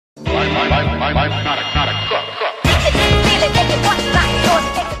not a crook.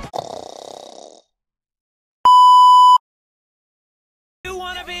 You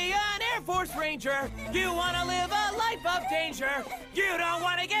wanna be an Air Force Ranger? You wanna live a life of danger? You don't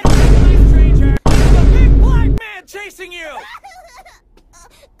wanna get hurt by a stranger? There's a big black man chasing you!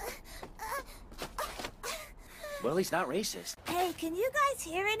 Well, he's not racist. Hey, can you guys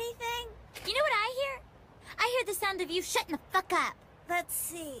hear anything? You know what I hear? I hear the sound of you shutting the fuck up. Let's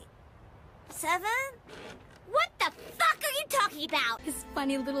see. 7? What the fuck are you talking about? His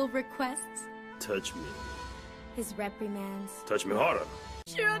funny little requests. Touch me. His reprimands. Touch me harder.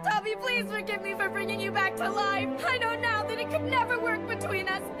 Shirotami, please forgive me for bringing you back to life. I know now that it could never work between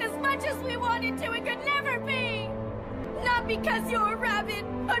us. As much as we wanted to, it could never be. Not because you're a rabbit,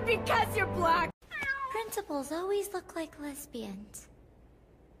 but because you're black. Principals always look like lesbians.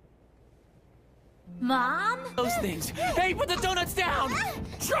 Mom? Those things. Hey, put the donuts down!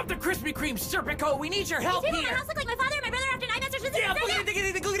 Drop the Krispy Kreme, Serpico! We need your help Hey, here! my house look like my father and my brother after 9 masters with Yeah,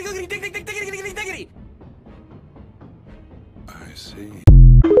 diggity. I see.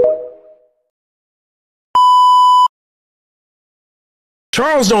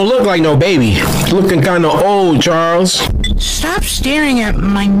 Charles don't look like no baby. Looking kinda old, Charles. Stop staring at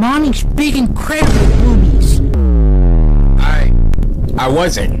my mommy's big, incredible boobies. I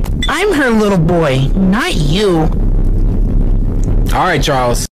wasn't. I'm her little boy, not you. Alright,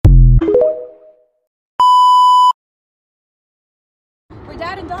 Charles. We're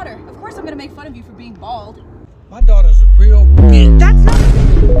dad and daughter. Of course I'm gonna make fun of you for being bald. My daughter's a real bitch. That's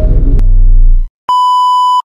not...